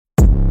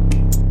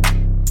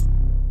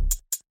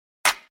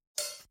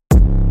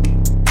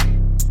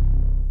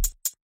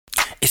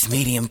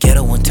medium,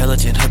 ghetto,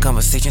 intelligent, hood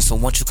conversation, so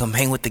won't you come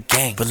hang with the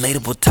gang?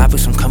 Relatable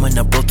topics from coming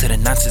up broke to the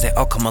nonsense, they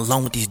all come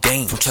along with these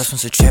dames. From trust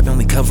funds to trapping,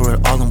 we cover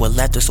it all in with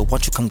laughter, so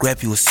won't you come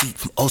grab you a seat?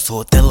 From Oso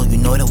Othello, you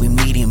know that we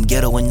medium,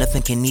 ghetto, and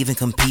nothing can even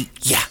compete.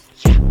 Yeah.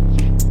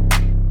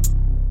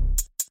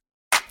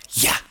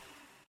 Yeah.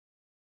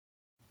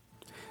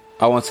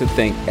 I want to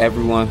thank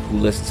everyone who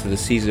listened to the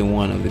season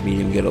 1 of the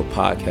Medium Ghetto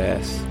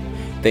podcast.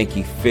 Thank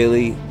you,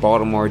 Philly,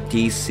 Baltimore,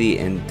 DC,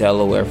 and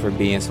Delaware for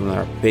being some of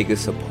our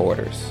biggest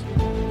supporters.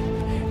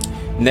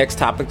 Next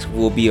topics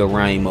will be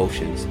around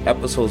emotions.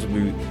 Episodes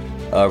will be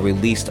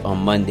released on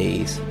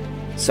Mondays.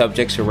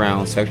 Subjects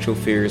around sexual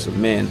fears of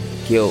men,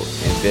 guilt,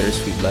 and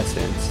bittersweet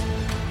lessons.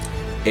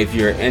 If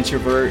you're an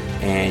introvert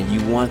and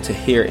you want to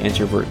hear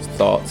introverts'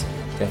 thoughts,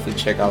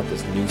 definitely check out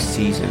this new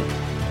season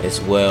as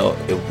well.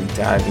 It will be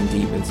diving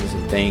deep into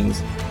some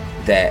things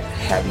that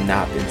have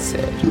not been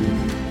said.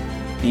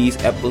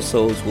 These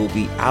episodes will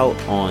be out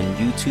on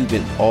YouTube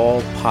and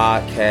all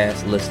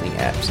podcast listening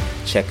apps.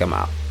 Check them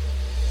out.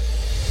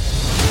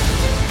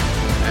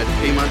 I had to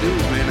pay my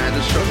dues, man. I had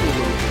to struggle a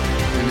little bit.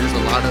 And there's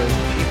a lot of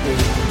people,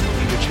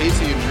 when you're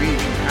chasing your dreams,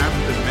 you have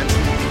to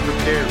mentally be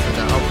prepared for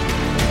the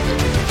outcome.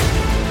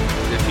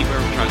 Did people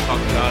ever try to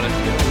talk about it?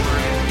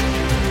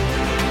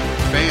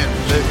 Man,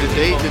 the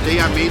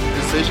day I made the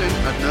decision,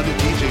 another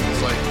DJ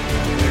was like,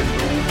 man,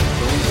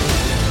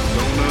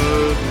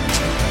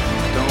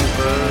 don't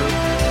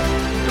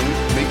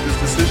make this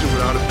decision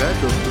without a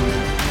backup plan.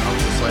 I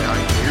was just like, I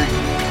hear you,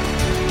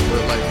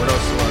 but like, what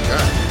else do I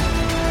got?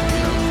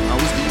 You know, I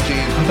was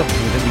DJing. I'm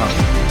comfortable with this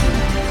moment.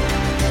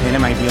 And it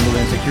might be a little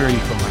insecurity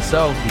for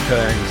myself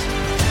because,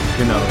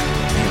 you know,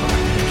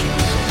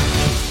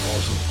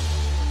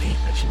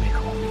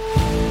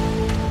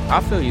 I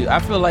feel you. I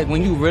feel like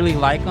when you really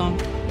like them,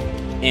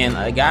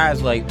 and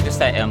guys, like, it's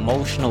that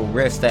emotional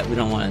risk that we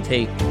don't want to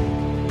take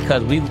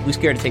because we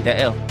scared to take that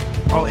L.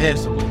 Oh,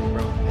 absolutely,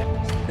 bro.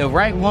 The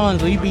right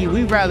ones,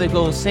 we'd rather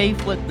go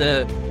safe with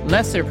the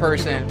lesser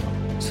person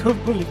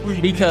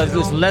because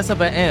it's less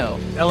of an L.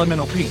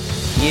 Elemental P.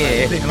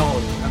 Yeah.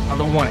 I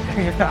don't want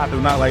it. I do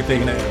not like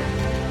taking that L.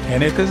 And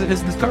because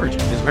it's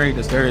discouraging. It's very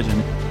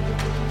discouraging.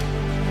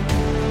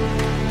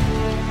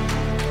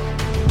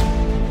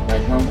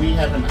 Like when we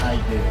have an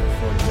idea,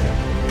 for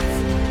example,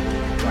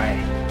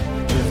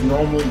 it's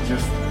normally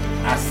just,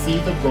 I see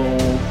the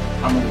goal,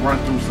 I'm gonna run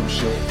through some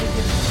shit to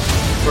get it.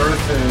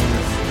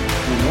 Versus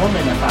the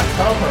woman, if I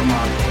tell her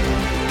my goal,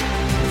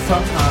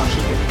 sometimes she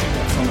can pick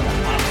up some of the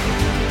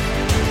obstacles.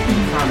 And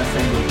kind of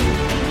say, well,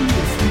 maybe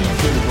it's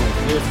easier to go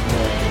this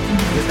way.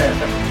 It's that,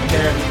 and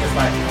then it's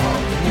like, oh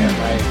yeah,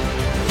 like,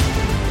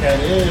 that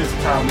is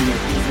probably an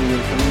easy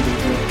way for me to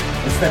do it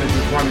instead of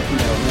just running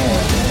through that wall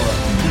or,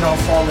 you know,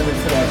 falling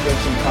into that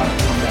ditch and trying to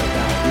come back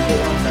down. You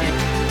know what I'm saying?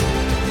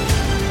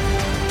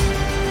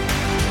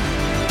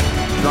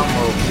 Drum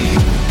roll,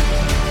 please.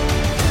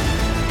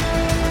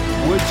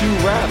 Would you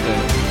rather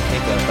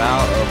take a vow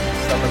of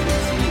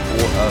celibacy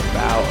or a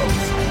vow of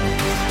silence?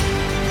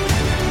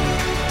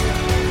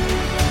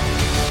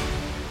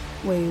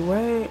 Wait,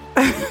 what?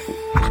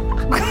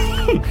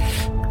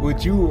 Would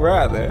you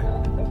rather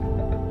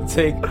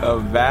take a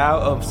vow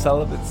of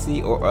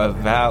celibacy or a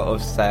vow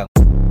of silence?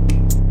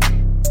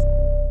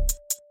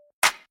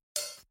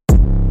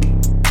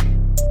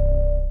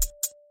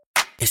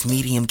 It's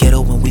medium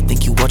ghetto when we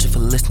think you watching for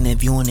listening,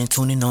 viewing, and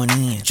tuning on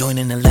in.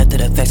 Joining the left of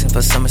the facts and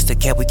for summers to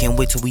cap, we can't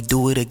wait till we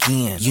do it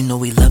again. You know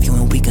we love you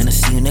and we gonna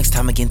see you next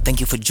time again. Thank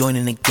you for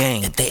joining the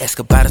gang. If they ask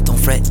about us, don't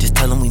fret, just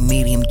tell them we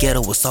medium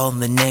ghetto, it's all in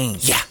the name.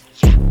 Yeah.